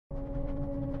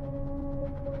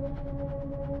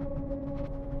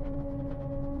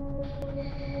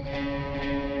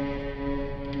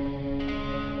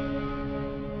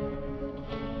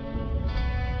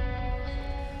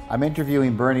I'm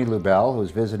interviewing Bernie Lubell,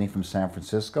 who's visiting from San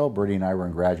Francisco. Bernie and I were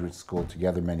in graduate school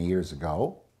together many years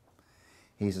ago.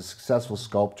 He's a successful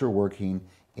sculptor working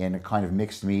in a kind of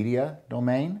mixed media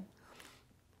domain.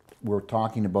 We're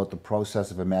talking about the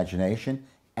process of imagination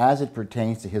as it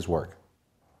pertains to his work.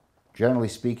 Generally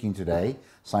speaking today,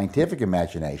 scientific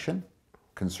imagination,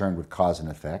 concerned with cause and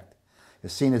effect,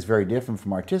 is seen as very different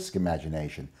from artistic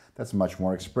imagination that's much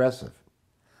more expressive.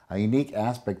 A unique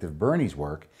aspect of Bernie's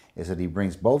work is that he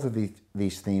brings both of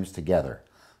these themes together.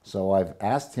 So I've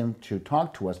asked him to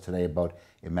talk to us today about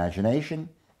imagination,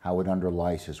 how it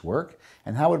underlies his work,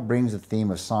 and how it brings the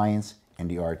theme of science and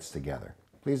the arts together.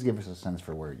 Please give us a sense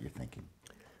for where you're thinking.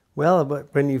 Well,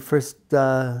 when you first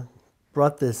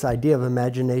brought this idea of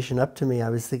imagination up to me, I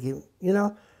was thinking, you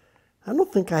know, I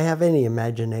don't think I have any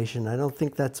imagination. I don't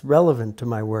think that's relevant to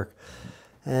my work.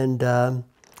 And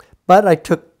but I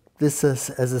took this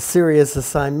as a serious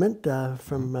assignment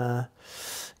from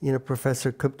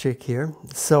Professor Cupchik here.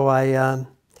 So I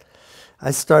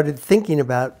started thinking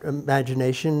about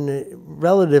imagination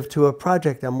relative to a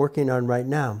project I'm working on right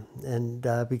now, and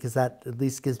because that at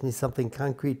least gives me something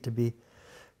concrete to be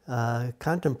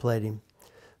contemplating.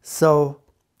 So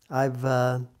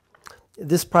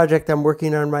this project I'm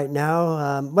working on right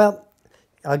now, well,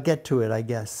 I'll get to it, I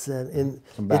guess. Some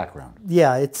background.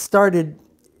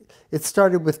 It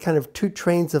started with kind of two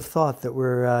trains of thought that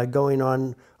were going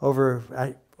on over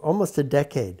almost a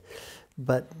decade,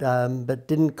 but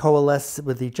didn't coalesce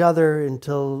with each other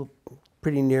until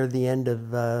pretty near the end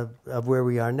of where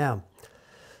we are now.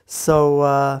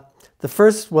 So the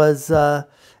first was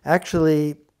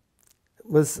actually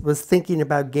was thinking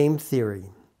about game theory,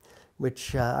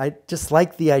 which I just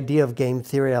like the idea of game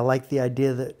theory. I like the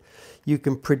idea that you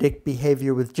can predict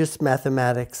behavior with just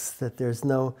mathematics, that there's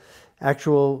no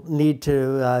actual need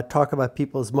to talk about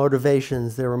people's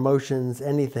motivations, their emotions,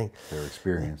 anything. Their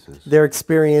experiences. Their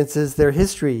experiences, their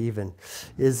history even,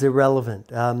 is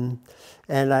irrelevant. And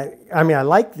I mean, I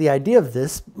like the idea of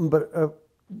this, but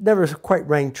never quite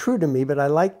rang true to me, but I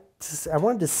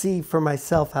wanted to see for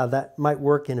myself how that might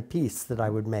work in a piece that I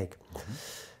would make.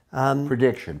 Mm-hmm.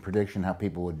 Prediction, how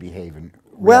people would behave and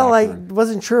react. Well, I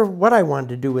wasn't sure what I wanted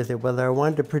to do with it, whether I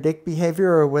wanted to predict behavior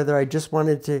or whether I just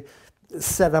wanted to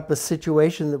set up a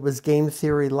situation that was game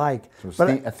theory-like. So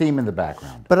a theme in the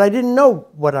background. But I didn't know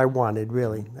what I wanted,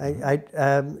 really.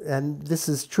 And this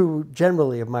is true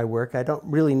generally of my work. I don't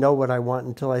really know what I want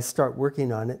until I start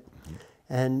working on it. Mm-hmm.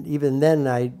 And even then,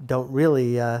 I don't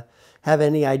really have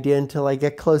any idea until I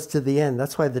get close to the end.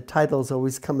 That's why the titles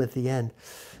always come at the end,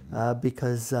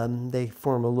 because they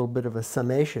form a little bit of a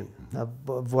summation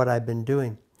of what I've been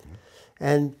doing.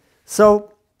 And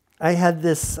so I had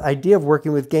this idea of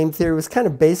working with game theory. It was kind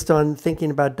of based on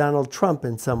thinking about Donald Trump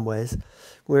in some ways,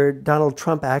 where Donald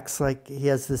Trump acts like he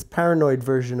has this paranoid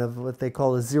version of what they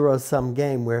call a zero-sum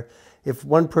game, where if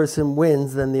one person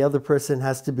wins, then the other person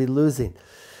has to be losing.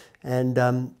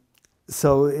 And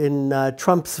so in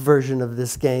Trump's version of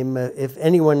this game, if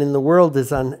anyone in the world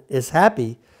is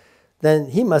happy, then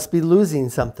he must be losing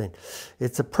something.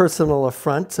 It's a personal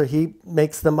affront, so he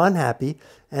makes them unhappy,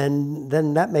 and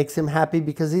then that makes him happy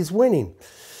because he's winning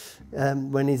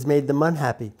when he's made them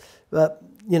unhappy. But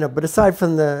aside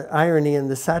from the irony and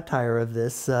the satire of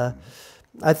this,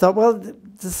 I thought, well,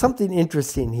 there's something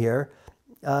interesting here,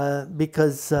 but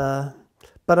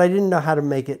I didn't know how to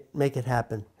make it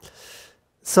happen.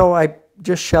 So I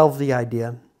just shelved the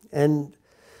idea. And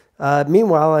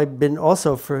meanwhile, I've been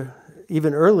also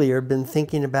even earlier, been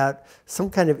thinking about some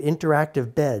kind of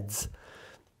interactive beds.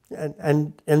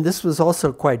 And this was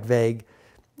also quite vague.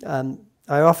 I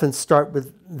often start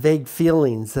with vague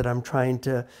feelings that I'm trying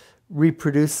to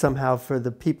reproduce somehow for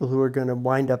the people who are going to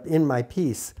wind up in my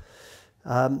piece.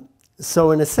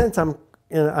 So in a sense, I'm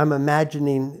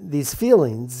imagining these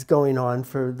feelings going on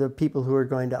for the people who are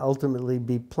going to ultimately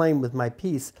be playing with my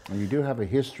piece. And you do have a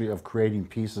history of creating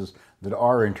pieces that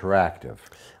are interactive.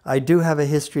 I do have a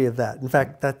history of that. In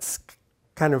fact, that's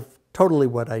kind of totally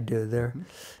what I do.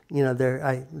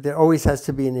 There always has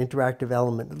to be an interactive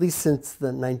element, at least since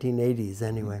the 1980s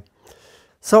anyway.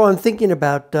 So I'm thinking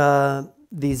about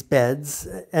these beds,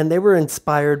 and they were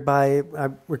inspired by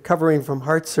recovering from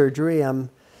heart surgery. I'm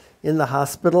in the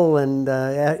hospital, and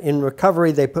in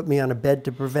recovery they put me on a bed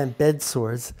to prevent bed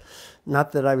sores.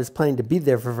 Not that I was planning to be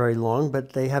there for very long,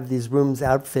 but they have these rooms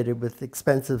outfitted with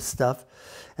expensive stuff.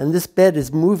 And this bed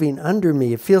is moving under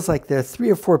me. It feels like there are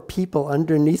 3 or 4 people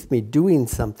underneath me doing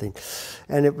something.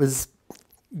 And it was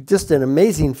just an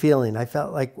amazing feeling. I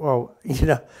felt like, whoa,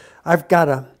 I've got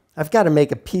to I've got to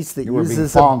make a piece that You were being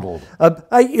uses fondled.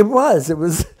 it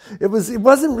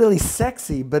wasn't really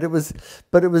sexy, but it was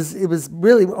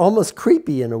really almost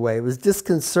creepy in a way. It was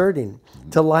disconcerting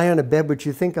to lie on a bed which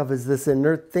you think of as this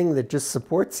inert thing that just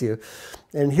supports you,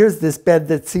 and here's this bed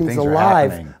that seems Things are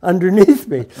alive happening. underneath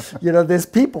me. You know, there's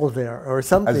people there or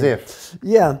something. As if.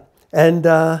 Yeah, and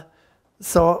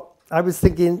so I was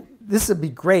thinking, this would be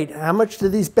great. How much do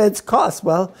these beds cost?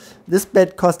 Well, this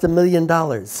bed cost $1 million.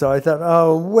 So I thought,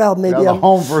 oh, well, maybe The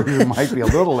home version might be a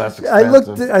little less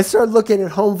expensive. I started looking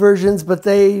at home versions, but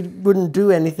they wouldn't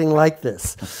do anything like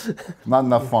this. Not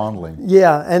enough fondling.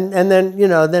 Yeah, and then, you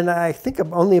know, then I think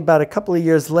only about a couple of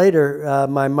years later,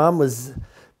 my mom was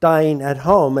dying at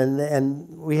home, and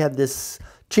we had this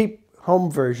cheap home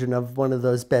version of one of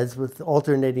those beds with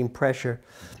alternating pressure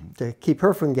to keep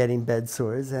her from getting bed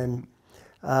sores. And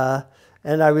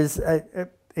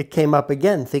it came up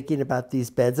again thinking about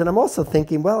these beds. And I'm also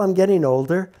thinking, well, I'm getting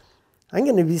older. I'm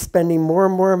going to be spending more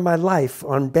and more of my life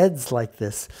on beds like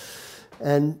this.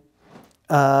 And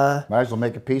might as well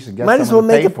make a piece and get might as someone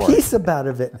well to make pay a for it. piece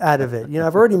out of it. You know,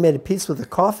 I've already made a piece with a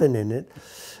coffin in it.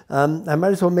 I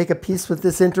might as well make a piece with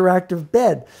this interactive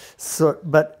bed. So,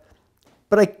 but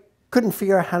I couldn't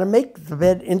figure out how to make the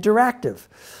bed interactive.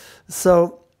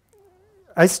 So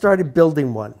I started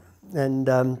building one. And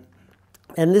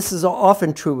this is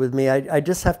often true with me. I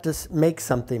just have to make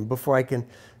something before I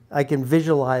can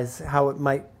visualize how it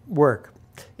might work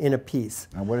in a piece.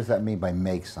 Now, what does that mean by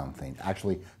make something?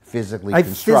 Actually physically I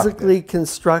construct physically it.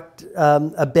 construct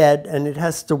a bed, and it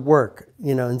has to work,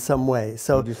 you know, in some way.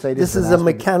 So Would you say this this is is a an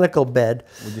aspect- mechanical bed.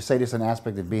 Would you say this is an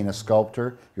aspect of being a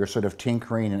sculptor? You're sort of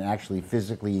tinkering and actually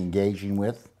physically engaging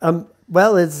with?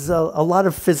 Well, it's a lot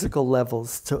of physical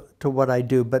levels to what I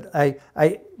do, but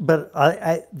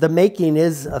the making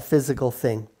is a physical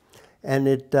thing, and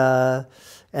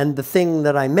and the thing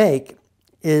that I make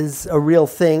is a real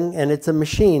thing, and it's a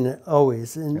machine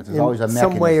always in always a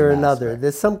some way or mechanism another. aspect.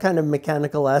 There's some kind of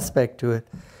mechanical aspect to it,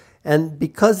 and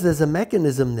because there's a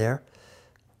mechanism there,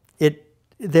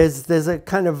 there's a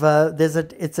kind of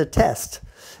it's a test.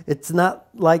 It's not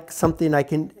like something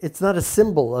it's not a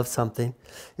symbol of something.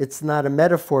 It's not a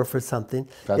metaphor for something.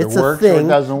 It It's works a or it thing.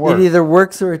 doesn't work. It either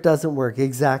works or it doesn't work.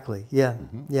 Exactly. Yeah.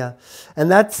 Yeah.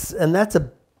 And that's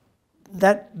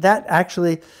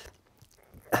actually,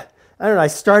 I don't know, I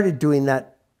started doing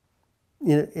that,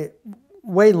 you know,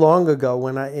 way long ago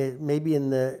when maybe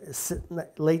in the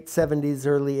late 70s,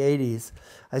 early 80s,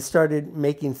 I started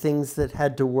making things that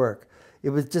had to work.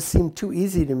 It just seemed too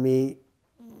easy to me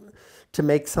to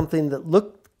make something that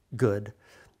looked good.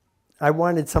 I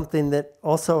wanted something that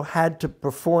also had to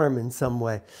perform in some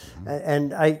way.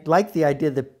 And I liked the idea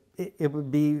that it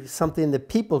would be something that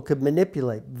people could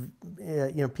manipulate,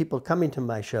 you know, people coming to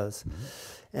my shows.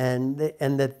 And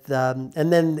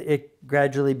then it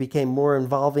gradually became more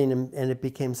involving, and it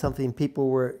became something people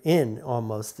were in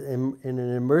almost in an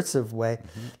immersive way.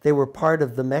 They were part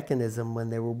of the mechanism when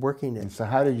they were working it. And so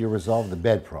how did you resolve the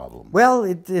bed problem? Well,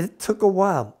 it took a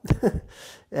while,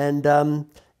 and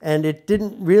it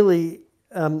didn't really,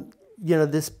 you know,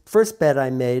 this first bed I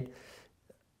made,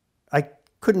 I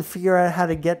couldn't figure out how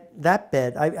to get that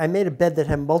bed. I made a bed that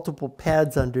had multiple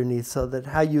pads underneath, so that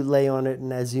how you lay on it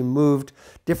and as you moved,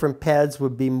 different pads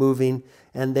would be moving,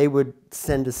 and they would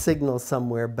send a signal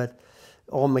somewhere, but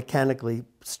all mechanically,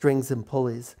 strings and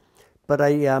pulleys. But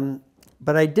I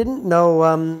didn't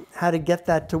know how to get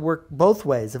that to work both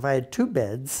ways. If I had two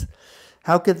beds,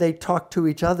 how could they talk to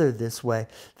each other this way?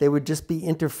 They would just be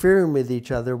interfering with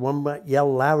each other. One might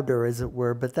yell louder, as it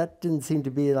were, but that didn't seem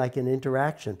to be like an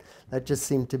interaction. That just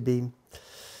seemed to be,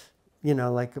 you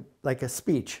know, like a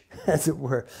speech, as it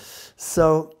were.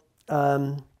 So,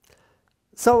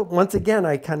 so once again,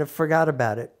 I kind of forgot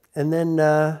about it. And then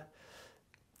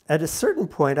at a certain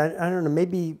point, I don't know,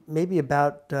 maybe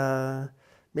about,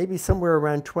 maybe somewhere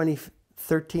around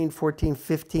 2013, 14,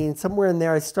 15, somewhere in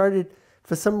there, I started,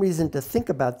 for some reason, to think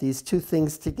about these two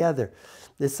things together.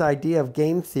 This idea of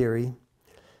game theory,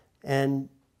 and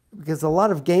because a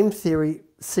lot of game theory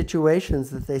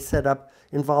situations that they set up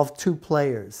involve two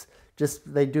players.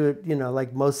 Just, they do it, you know,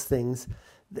 like most things.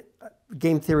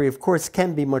 Game theory, of course,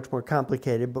 can be much more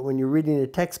complicated, but when you're reading a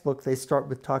textbook, they start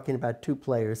with talking about two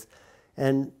players.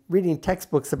 And reading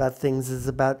textbooks about things is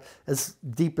about as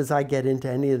deep as I get into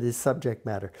any of this subject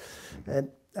matter. And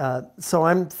so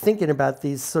I'm thinking about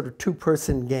these sort of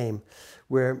two-person game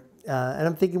where, and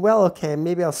I'm thinking, well, okay,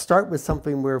 maybe I'll start with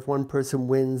something where if one person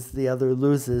wins, the other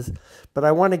loses, but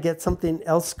I want to get something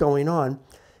else going on.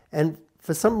 And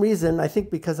for some reason, I think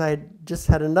because I had just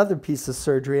had another piece of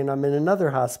surgery and I'm in another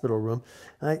hospital room,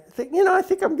 I think, you know, I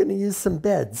think I'm going to use some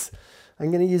beds.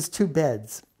 I'm going to use two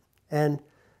beds. And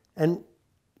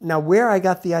now where I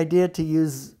got the idea to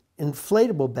use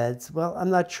inflatable beds, well, I'm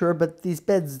not sure, but these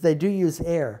beds, they do use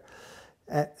air.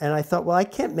 And I thought, well, I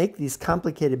can't make these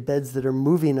complicated beds that are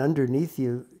moving underneath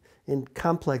you in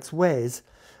complex ways.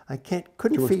 I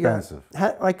couldn't figure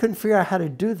out how to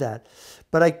do that.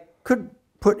 But I could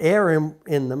put air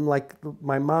in them, like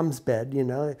my mom's bed, you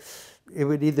know. It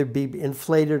would either be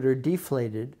inflated or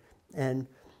deflated. And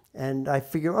I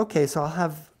figured, okay, so I'll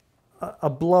have a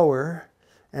blower,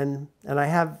 and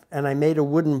I made a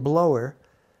wooden blower,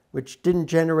 which didn't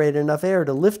generate enough air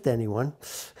to lift anyone.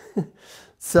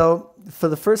 So for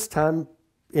the first time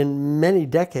in many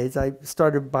decades, I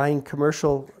started buying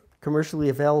commercially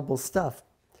available stuff,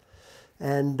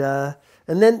 and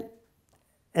then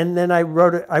I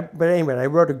wrote I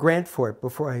wrote a grant for it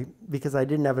because I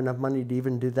didn't have enough money to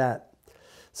even do that.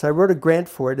 So I wrote a grant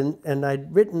for it, and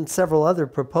I'd written several other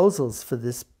proposals for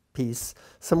this piece,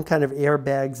 some kind of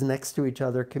airbags next to each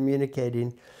other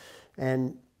communicating,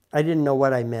 and I didn't know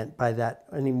what I meant by that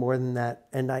any more than that,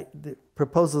 and the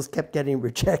proposals kept getting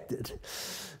rejected.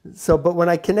 So, but when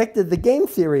I connected the game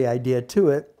theory idea to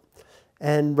it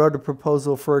and wrote a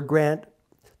proposal for a grant,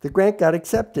 the grant got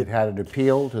accepted. It had an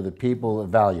appeal to the people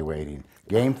evaluating.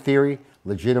 Game theory,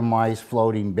 legitimized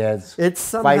floating beds,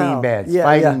 fighting beds.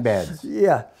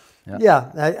 Yeah.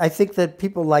 I think that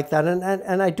people like that,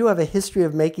 and I do have a history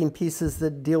of making pieces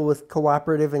that deal with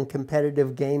cooperative and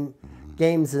competitive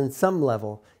games in some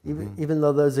level. Even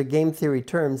though those are game theory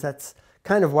terms, that's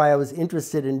kind of why I was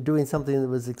interested in doing something that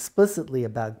was explicitly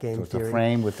about game theory. So it's a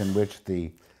frame within which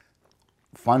the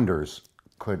funders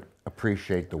could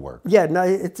appreciate the work. Yeah, no,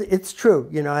 it's true.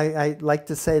 You know, I like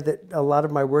to say that a lot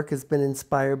of my work has been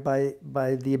inspired by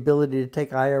the ability to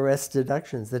take IRS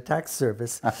deductions. The tax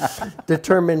service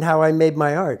determined how I made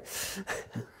my art.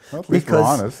 Well, at least we're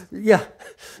honest. Yeah,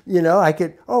 you know, I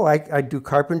could, I do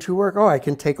carpentry work. I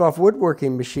can take off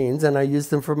woodworking machines and I use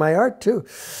them for my art too.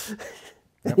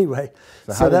 Anyway.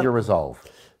 So how did you resolve?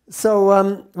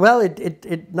 So, well,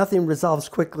 nothing resolves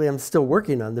quickly. I'm still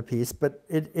working on the piece, but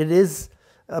it is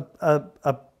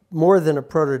more than a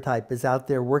prototype is out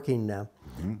there working now.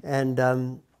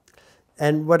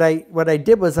 And what I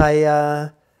did was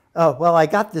I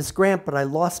got this grant, but I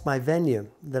lost my venue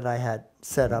that I had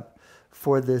set up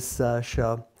for this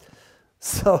show.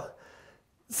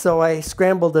 So I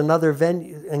scrambled another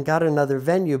venue and got another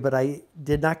venue, but I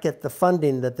did not get the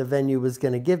funding that the venue was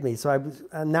going to give me. So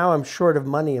now I'm short of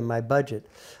money in my budget.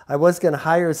 I was going to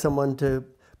hire someone to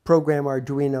program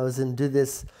Arduinos and do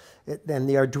this, and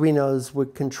the Arduinos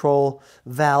would control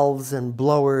valves and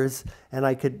blowers, and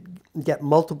I could get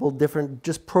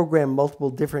just program multiple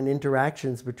different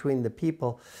interactions between the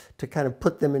people to kind of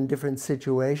put them in different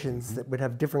situations that would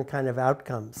have different kind of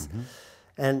outcomes.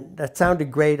 And that sounded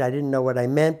great. I didn't know what I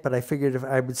meant, but I figured if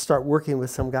I would start working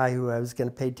with some guy who I was going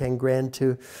to pay 10 grand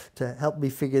to help me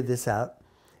figure this out.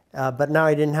 But now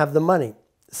I didn't have the money.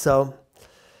 So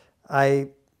I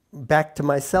back to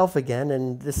myself again,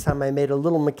 and this time I made a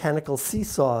little mechanical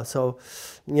seesaw. So,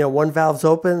 you know, one valve's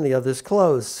open, the other's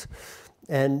closed.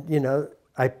 And, you know,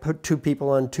 I put two people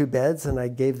on two beds, and I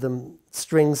gave them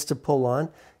strings to pull on.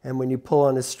 And when you pull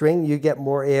on a string, you get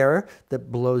more air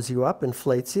that blows you up,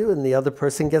 inflates you, and the other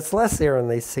person gets less air, and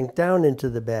they sink down into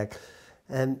the bag.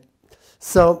 And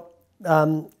so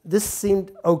this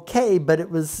seemed okay, but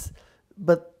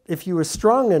if you were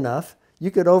strong enough,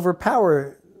 you could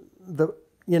overpower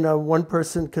one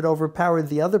person could overpower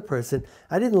the other person.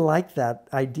 I didn't like that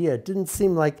idea. It didn't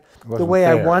seem like the way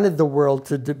I wanted the world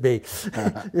to be.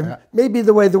 Maybe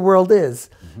the way the world is.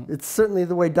 It's certainly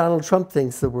the way Donald Trump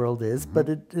thinks the world is, but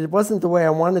it wasn't the way I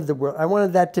wanted the world. I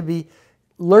wanted that to be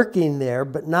lurking there,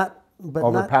 but not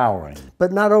overpowering.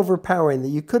 Not overpowering. That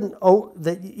you couldn't.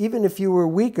 That even if you were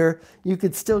weaker, you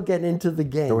could still get into the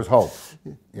game. There was hope.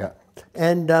 Yeah.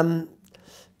 And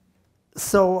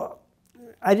so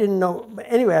I didn't know.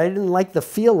 Anyway, I didn't like the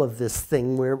feel of this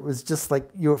thing where it was just like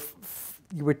you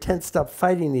were tensed up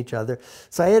fighting each other.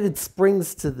 So I added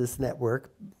springs to this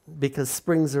network because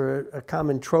springs are a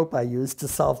common trope I use to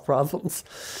solve problems.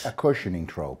 A cushioning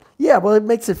trope. Yeah, well, it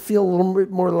makes it feel a little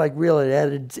bit more like real.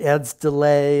 It adds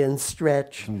delay and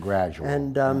stretch. And gradual.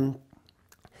 And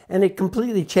it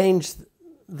completely changed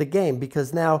the game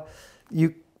because now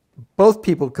both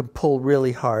people could pull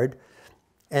really hard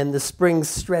and the springs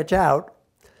stretch out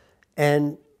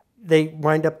and they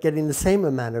wind up getting the same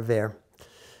amount of air.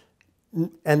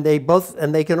 And they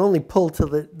can only pull till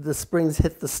the springs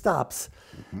hit the stops.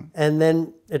 And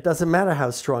then it doesn't matter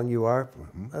how strong you are,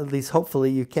 at least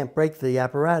hopefully you can't break the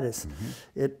apparatus.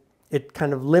 It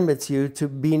kind of limits you to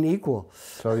being equal.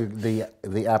 So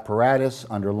the apparatus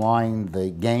underlying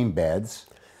the game beds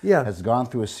Yeah. has gone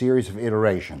through a series of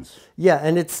iterations. Yeah,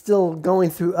 and it's still going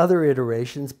through other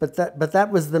iterations, but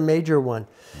that was the major one,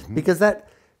 because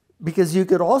you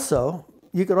could also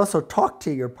talk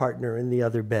to your partner in the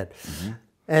other bed,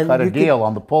 and Cut a deal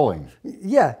on the pulling.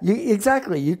 Yeah,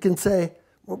 exactly. You can say,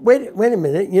 well, wait a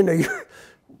minute, you know,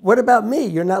 what about me?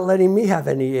 You're not letting me have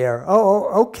any air.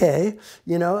 Oh, okay,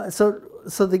 you know. So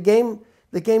the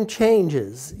game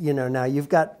changes. You know, now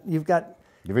you've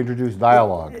introduced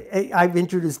dialogue. I've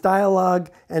introduced dialogue,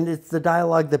 and it's the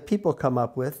dialogue that people come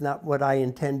up with, not what I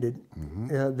intended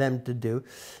them to do.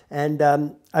 And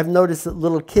I've noticed that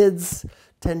little kids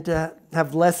tend to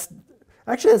have less.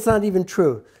 Actually, it's not even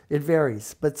true. It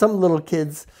varies. But some little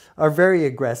kids are very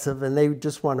aggressive, and they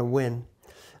just want to win.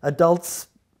 Adults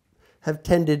have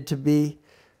tended to be,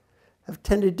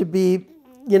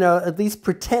 you know, at least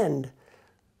pretend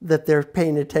that they're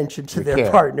paying attention to their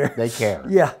partner. They care.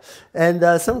 Yeah,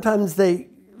 and sometimes they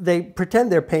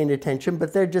pretend they're paying attention,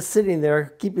 but they're just sitting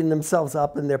there keeping themselves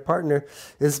up, and their partner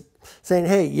is saying,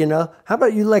 "Hey, you know, how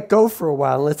about you let go for a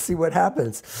while and let's see what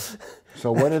happens."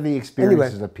 So, what are the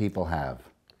experiences that people have?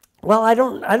 Well, I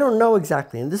don't know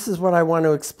exactly, and this is what I want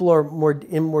to explore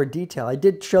in more detail. I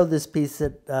did show this piece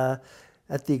at the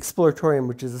Exploratorium,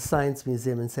 which is a science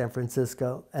museum in San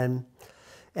Francisco, and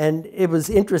it was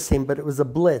interesting, but it was a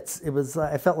blitz. It was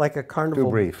I felt like a carnival. Too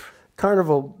brief.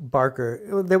 Carnival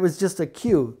barker. There was just a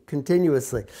queue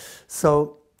continuously,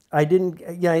 so I didn't.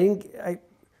 Yeah,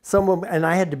 someone, and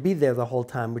I had to be there the whole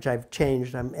time, which I've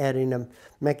changed. I'm adding a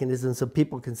mechanism so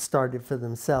people can start it for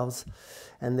themselves,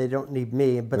 and they don't need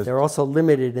me. But they're also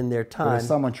limited in their time. But as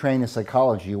someone trained in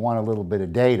psychology, you want a little bit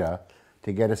of data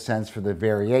to get a sense for the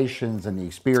variations and the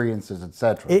experiences,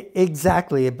 etc.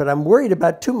 Exactly, but I'm worried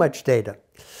about too much data.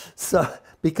 So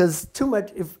because too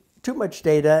much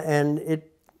data, and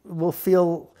it will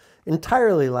feel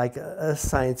entirely like a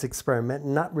science experiment,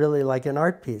 and not really like an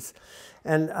art piece.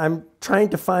 And I'm trying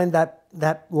to find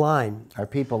that line. Are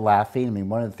people laughing? I mean,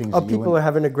 one of the things. Oh, people are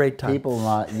having a great time.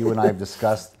 You and I have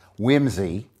discussed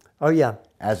whimsy. Oh yeah.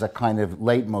 As a kind of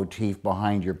leitmotif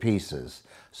behind your pieces.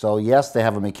 So yes, they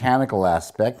have a mechanical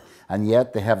aspect, and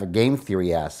yet they have a game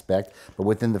theory aspect. But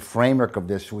within the framework of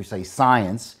this, shall we say,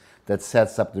 science that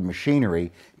sets up the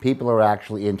machinery, people are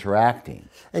actually interacting.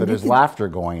 So there's laughter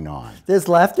going on. There's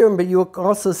laughter, but you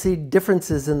also see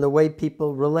differences in the way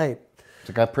people relate. It's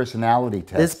like a personality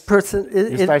test.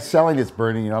 You start selling this,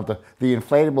 Bernie, you know, the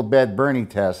inflatable bed Bernie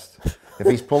test. If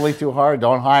he's pulling too hard,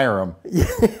 don't hire him.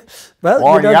 Well,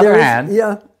 or on the other hand.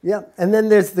 Yeah. And then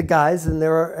there's the guys, and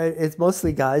it's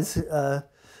mostly guys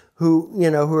who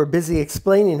are busy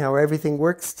explaining how everything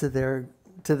works to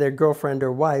their girlfriend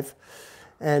or wife.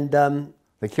 And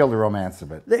they kill the romance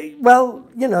of it. And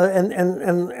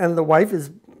the wife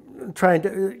is trying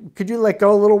to, could you let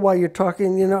go a little while you're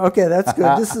talking? You know, okay, that's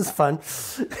good. This is fun.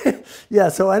 Yeah,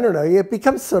 so I don't know. It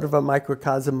becomes sort of a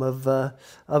microcosm of the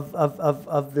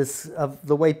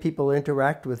way people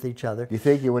interact with each other. Do you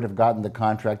think you would have gotten the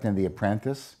contract in The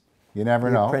Apprentice? You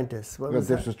never know. The Apprentice. What was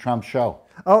this was Trump's show.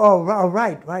 Oh,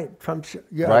 right. Trump's show.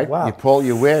 Yeah, right? Wow. You pull,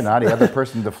 you win. Huh? The other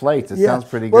person deflates. It sounds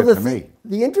pretty good to me.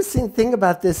 The interesting thing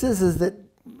about this is that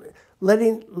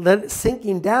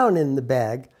sinking down in the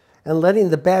bag and letting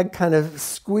the bag kind of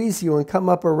squeeze you and come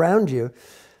up around you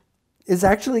is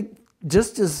actually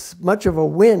just as much of a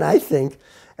win, I think,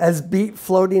 as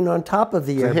floating on top of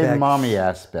the airbag. It's a hidden mommy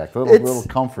aspect, a little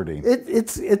comforting.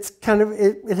 It's kind of,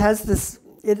 it has this,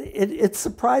 it's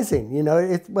surprising, you know.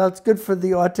 It's good for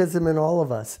the autism in all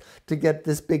of us to get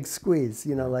this big squeeze,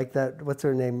 you know, like that, what's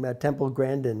her name, Temple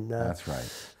Grandin. That's right.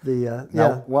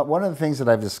 Now, one of the things that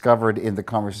I've discovered in the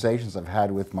conversations I've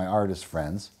had with my artist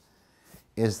friends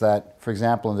is that, for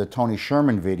example, in the Tony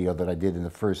Sherman video that I did in the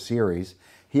first series,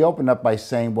 he opened up by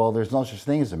saying, well, there's no such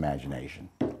thing as imagination.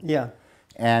 Yeah.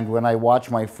 And when I watch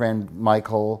my friend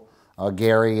Michael,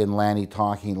 Gary and Lanny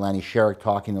Sherrick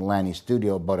talking in Lanny's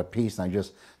studio about a piece, and I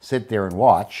just sit there and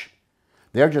watch,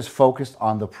 they're just focused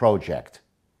on the project.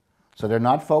 So they're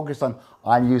not focused on,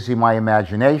 I'm using my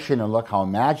imagination and look how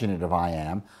imaginative I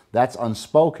am. That's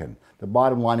unspoken. The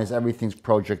bottom line is everything's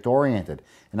project-oriented.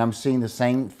 And I'm seeing the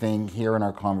same thing here in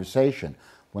our conversation.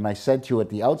 When I said to you at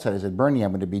the outset, I said, Bernie,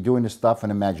 I'm going to be doing this stuff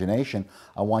in imagination.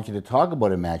 I want you to talk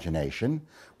about imagination.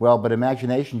 Well, but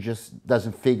imagination just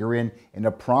doesn't figure in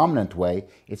a prominent way.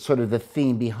 It's sort of the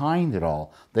theme behind it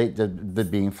all. The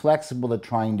being flexible, the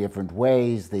trying different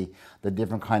ways, the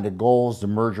different kind of goals, the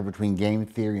merger between game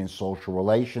theory and social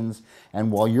relations.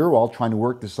 And while you're all trying to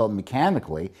work this out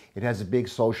mechanically, it has a big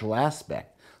social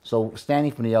aspect. So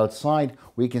standing from the outside,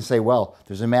 we can say, well,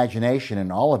 there's imagination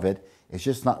in all of it. It's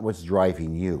just not what's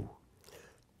driving you.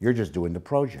 You're just doing the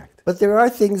project. But there are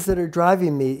things that are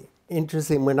driving me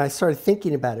interesting when I started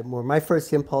thinking about it more. My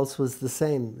first impulse was the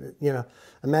same. You know,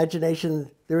 imagination,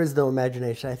 there is no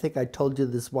imagination. I think I told you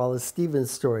this Wallace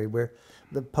Stevens story where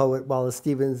the poet Wallace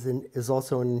Stevens is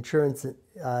also an insurance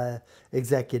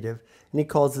executive. And he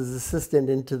calls his assistant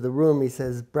into the room. He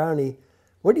says, Brownie,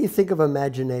 what do you think of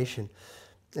imagination?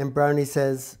 And Brownie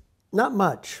says, not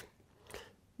much.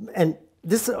 And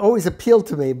this always appealed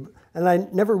to me, and I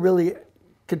never really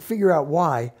could figure out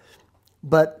why.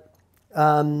 But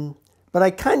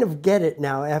I kind of get it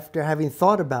now after having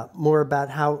thought more about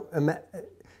how,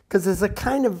 because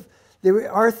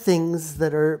there are things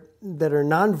that are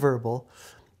nonverbal,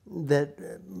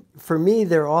 that for me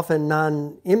they're often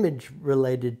non-image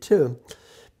related too,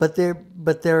 but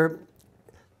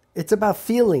it's about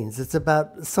feelings. It's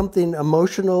about something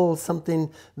emotional,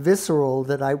 something visceral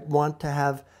that I want to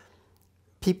have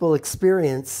people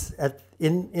experience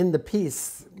in the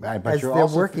piece as they're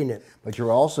working it. But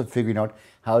you're also figuring out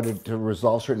how to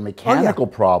resolve certain mechanical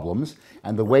problems,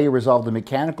 and the way you resolve the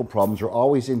mechanical problems are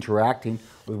always interacting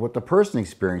with what the person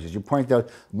experiences. You point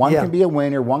out one can be a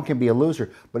winner, one can be a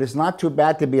loser, but it's not too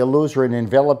bad to be a loser and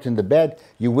enveloped in the bed.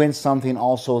 You win something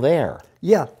also there.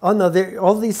 Yeah. Oh no,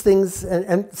 all these things,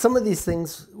 and some of these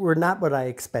things were not what I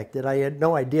expected. I had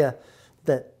no idea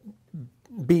that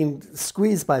being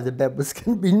squeezed by the bed was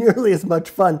going to be nearly as much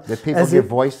fun. Did people give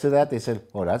voice to that? They said,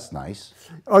 oh, that's nice.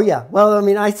 Oh, yeah. Well, I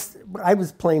mean, I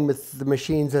was playing with the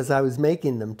machines as I was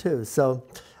making them, too. So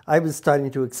I was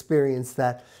starting to experience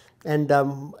that. And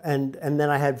then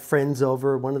I had friends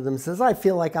over. One of them says, I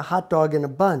feel like a hot dog in a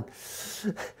bun.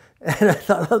 And I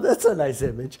thought, oh, that's a nice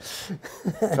image.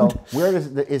 So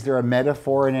is there a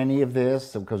metaphor in any of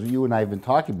this? Because you and I have been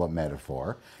talking about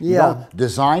metaphor. Yeah. You don't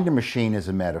design a machine as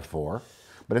a metaphor,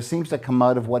 but it seems to come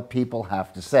out of what people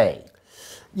have to say.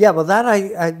 Yeah, well,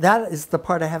 that is the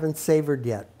part I haven't savored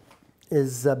yet,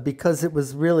 is because it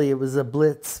was a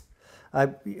blitz. I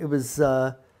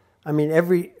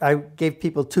gave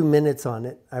people 2 minutes on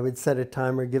it. I would set a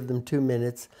timer, give them 2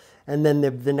 minutes, and then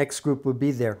the next group would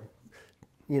be there,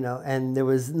 you know, and there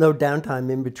was no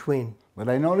downtime in between. But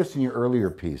I noticed in your earlier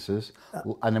pieces,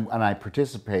 and I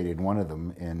participated in one of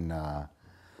them in,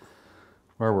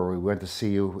 where we went to see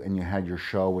you, and you had your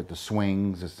show with the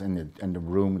swings and the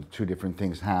room with 2 different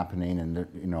things happening,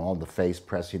 and all the face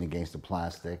pressing against the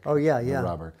plastic. Oh yeah, the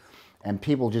rubber, and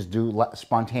people just do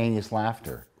spontaneous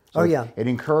laughter. So oh yeah, it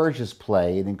encourages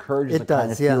play. It encourages a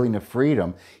kind of feeling of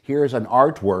freedom. Here's an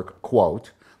artwork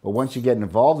quote, but once you get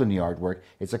involved in the artwork,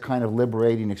 it's a kind of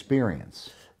liberating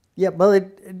experience. Yeah, well,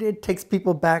 it takes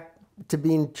people back to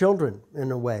being children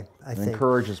in a way. I think it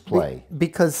encourages play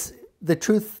because. The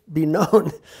truth be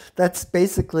known, that's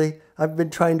basically, I've been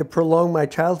trying to prolong my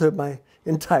childhood my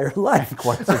entire life.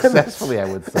 Quite successfully, I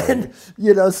would say. And,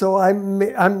 so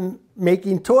I'm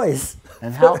making toys.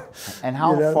 And how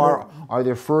far are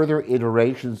there further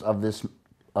iterations of this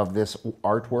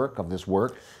artwork, of this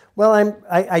work? Well,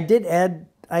 I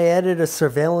added a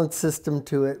surveillance system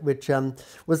to it, which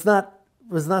was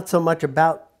not so much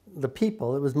about the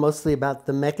people. It was mostly about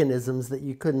the mechanisms that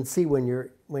you couldn't see when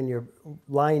you're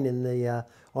lying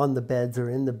on the beds or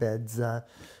in the beds,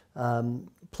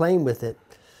 playing with it,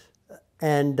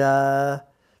 and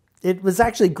it was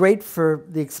actually great for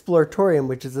the Exploratorium,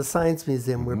 which is a science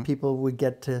museum where people would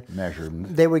get to measure.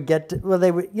 They would get to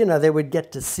they would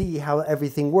get to see how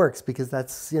everything works, because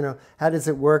that's how does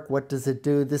it work? What does it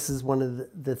do? This is one of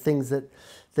the things that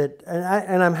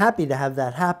and I'm happy to have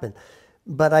that happen.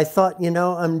 But I thought,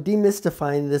 I'm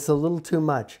demystifying this a little too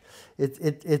much.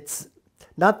 It's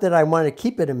not that I want to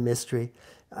keep it a mystery.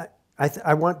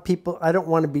 I want people. I don't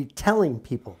want to be telling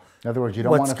people. In other words, you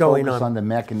don't want to focus on the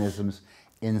mechanisms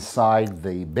inside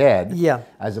the bed,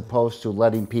 as opposed to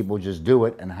letting people just do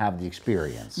it and have the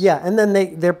experience. Yeah, and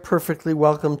then they're perfectly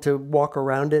welcome to walk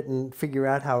around it and figure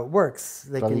out how it works.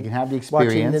 You can have the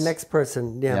experience. Watching the next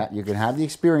person. Yeah, you can have the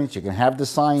experience. You can have the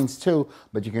science too,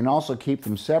 but you can also keep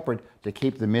them separate to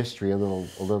keep the mystery a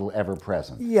little ever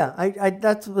present. Yeah,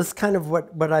 that was kind of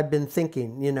what I've been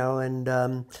thinking,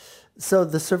 and. So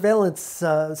the surveillance,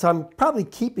 so I'm probably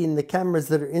keeping the cameras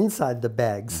that are inside the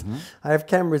bags. I have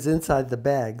cameras inside the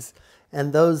bags,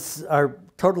 and those are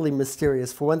totally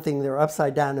mysterious. For one thing, they're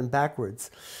upside down and backwards.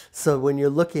 So when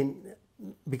you're looking,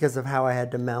 because of how I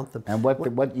had to mount them. And what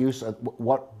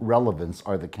relevance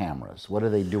are the cameras? What are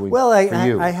they doing for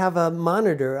you? I have a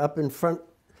monitor up in front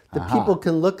The people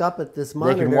can look up at this can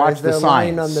monitor watch as they're the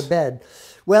lying on science. the bed.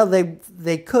 Well,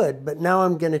 they could, but now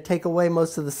I'm going to take away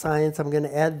most of the science. I'm going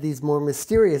to add these more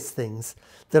mysterious things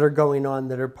that are going on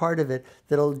that are part of it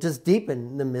that'll just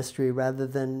deepen the mystery rather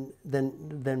than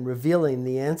revealing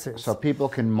the answers. So people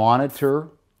can monitor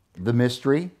the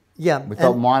mystery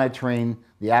without monitoring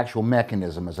the actual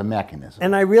mechanism as a mechanism.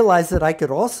 And I realized that I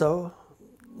could also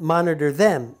monitor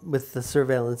them with the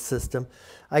surveillance system.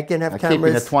 I can have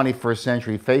cameras. Keeping the 21st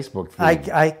century Facebook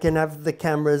feed. I can have the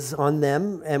cameras on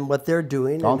them and what they're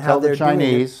doing Don't and how tell they're the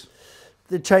Chinese. doing it.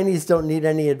 The Chinese don't need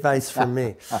any advice from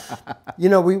me. You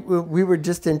know, we were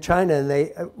just in China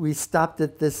and we stopped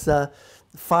at this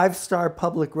 5-star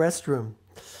public restroom,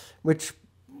 which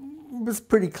was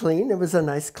pretty clean. It was a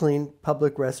nice, clean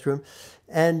public restroom,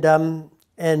 and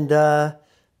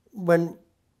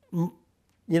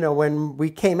when we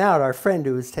came out, our friend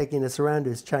who was taking us around,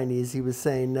 who's Chinese, he was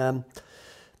saying,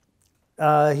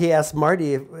 he asked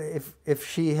Marty if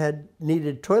she had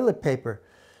needed toilet paper.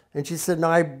 And she said, no,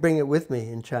 I bring it with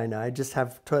me in China. I just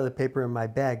have toilet paper in my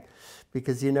bag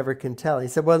because you never can tell. He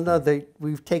said, well, no,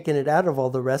 we've taken it out of all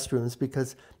the restrooms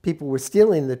because people were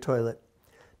stealing the toilet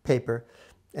paper.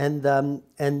 And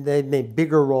they made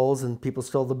bigger rolls and people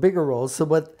stole the bigger rolls. So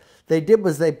what they did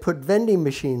was they put vending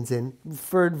machines in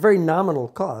for a very nominal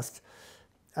cost.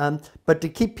 But to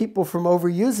keep people from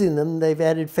overusing them, they've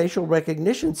added facial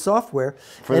recognition software.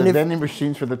 For the vending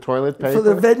machines for the toilet paper? For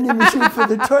the vending machine for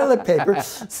the toilet paper.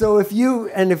 So if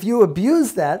you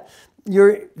abuse that,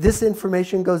 this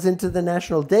information goes into the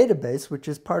national database, which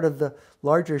is part of the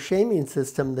larger shaming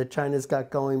system that China's got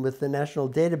going with the national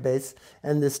database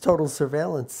and this total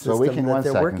surveillance system. So we can, that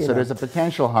they're working so on. there's a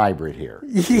potential hybrid here.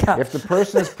 Yeah. If the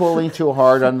person is pulling too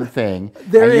hard on the thing,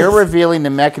 There and you're is. revealing the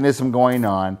mechanism going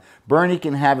on, Bernie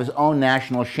can have his own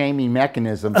national shaming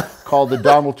mechanism called the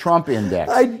Donald Trump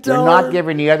Index. You're not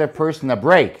giving the other person a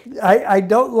break. I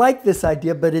don't like this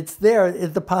idea, but it's there.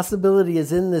 The possibility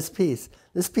is in this piece.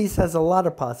 This piece has a lot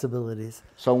of possibilities.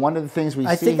 So one of the things we see...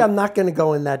 I think I'm not going to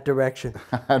go in that direction.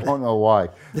 I don't know why.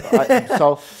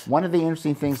 So one of the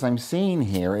interesting things I'm seeing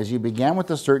here is you began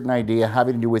with a certain idea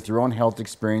having to do with your own health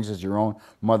experiences, your own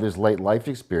mother's late life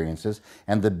experiences,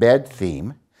 and the bed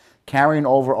theme, carrying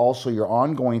over also your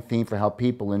ongoing theme for how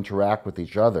people interact with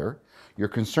each other, your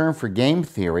concern for game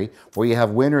theory, where you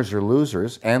have winners or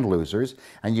losers, and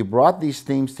you brought these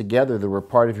themes together that were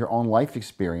part of your own life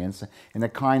experience in a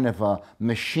kind of a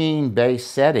machine-based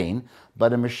setting,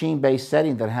 but a machine-based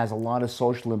setting that has a lot of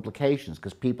social implications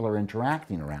because people are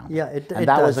interacting around it. Yeah, and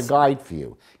that was a guide for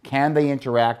you. Can they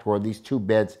interact, or are these two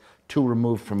beds too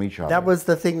removed from each other? That was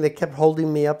the thing that kept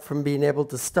holding me up from being able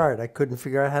to start. I couldn't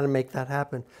figure out how to make that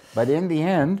happen. But in the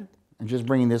end, and just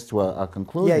bringing this to a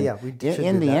conclusion,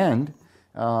 in the end,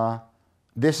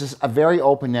 this is a very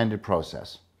open-ended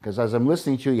process. Because as I'm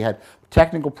listening to you, you had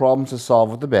technical problems to solve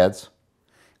with the beds,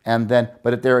 and then,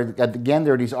 but there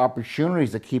are these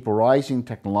opportunities that keep arising,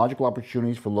 technological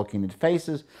opportunities for looking at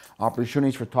faces,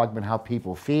 opportunities for talking about how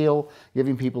people feel,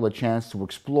 giving people a chance to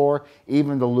explore.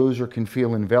 Even the loser can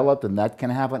feel enveloped, and that can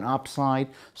have an upside.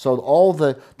 So all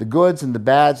the goods and the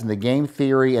bads and the game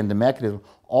theory and the mechanism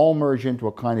all merge into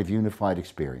a kind of unified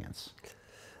experience.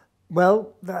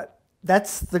 Well,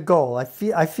 that's the goal. I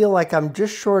feel like I'm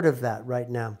just short of that right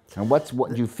now. And what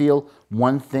do you feel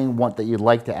one thing that you'd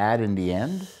like to add in the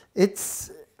end?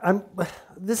 This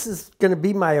is going to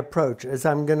be my approach.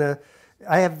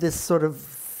 I have this sort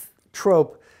of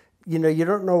trope, you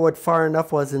don't know what far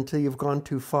enough was until you've gone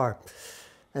too far,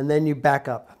 and then you back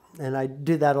up. And I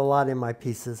do that a lot in my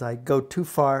pieces. I go too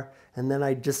far, and then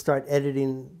I just start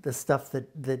editing the stuff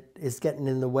that is getting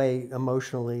in the way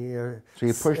emotionally or so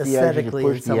you push the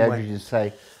edges, you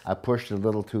say, I pushed a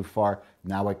little too far,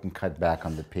 now I can cut back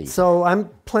on the piece. So I'm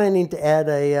planning to add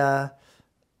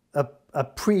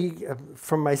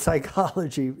from my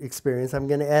psychology experience, I'm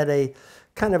going to add a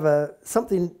kind of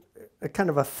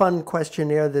a fun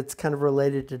questionnaire that's kind of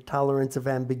related to tolerance of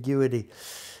ambiguity.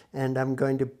 And I'm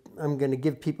going to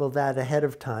give people that ahead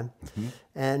of time,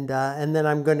 and then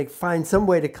I'm going to find some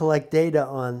way to collect data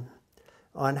on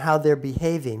how they're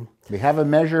behaving. We have a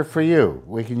measure for you.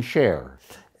 We can share.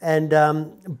 And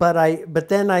but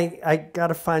then I got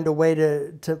to find a way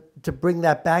to bring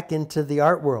that back into the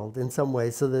art world in some way,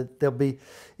 so that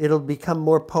it'll become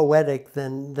more poetic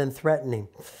than threatening,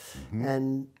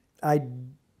 and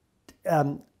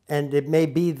and it may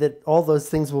be that all those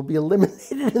things will be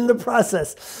eliminated in the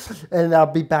process, and I'll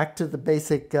be back to the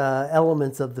basic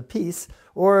elements of the piece.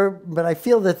 But I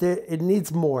feel that it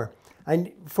needs more.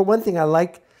 For one thing, I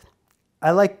like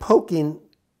poking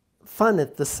fun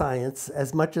at the science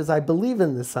as much as I believe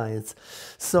in the science.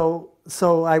 So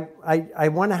I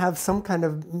want to have some kind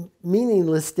of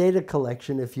meaningless data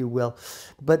collection, if you will,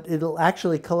 but it'll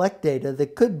actually collect data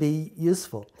that could be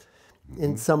useful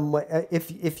in some way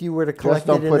if you were to collect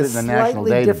it in a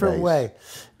slightly different way.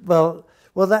 Well,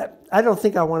 that I don't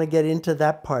think I want to get into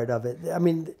that part of it. I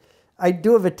mean, I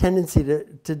do have a tendency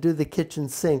to do the kitchen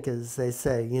sink, as they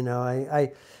say. You know,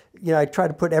 I try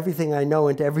to put everything I know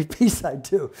into every piece I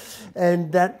do,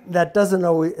 and that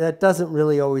doesn't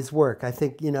really always work. I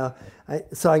think, you know,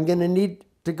 so I'm going to need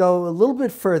to go a little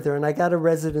bit further, and I got a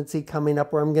residency coming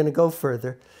up where I'm going to go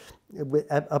further.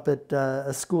 Up at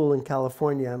a school in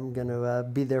California, I'm going to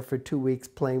be there for 2 weeks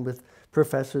playing with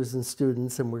professors and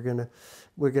students, and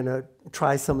we're gonna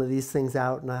try some of these things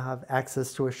out, and I have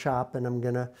access to a shop, and I'm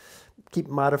gonna keep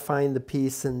modifying the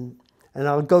piece, and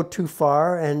I'll go too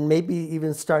far, and maybe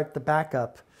even start the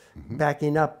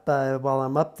backing up while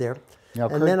I'm up there. Now,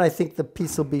 and then I think the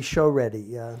piece will be show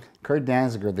ready. Kurt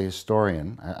Danziger, the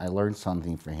historian, I learned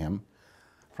something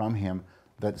from him,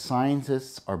 that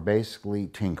scientists are basically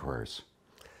tinkerers.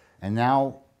 And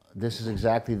now this is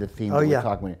exactly the theme that we're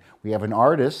talking about. We have an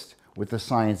artist with a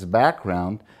science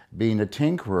background being a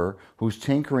tinkerer who's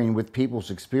tinkering with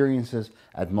people's experiences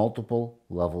at multiple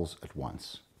levels at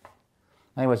once.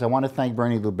 Anyways, I want to thank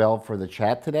Bernie Lubell for the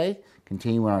chat today,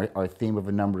 continuing our theme of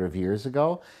a number of years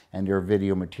ago, and there are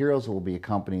video materials that will be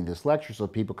accompanying this lecture so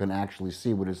people can actually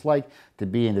see what it's like to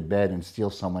be in a bed and steal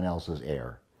someone else's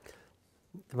air.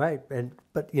 Right,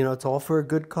 but you know, it's all for a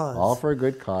good cause. All for a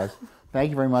good cause. Thank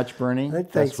you very much, Bernie.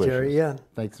 Thanks, Jerry. Yeah.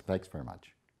 Thanks very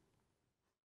much.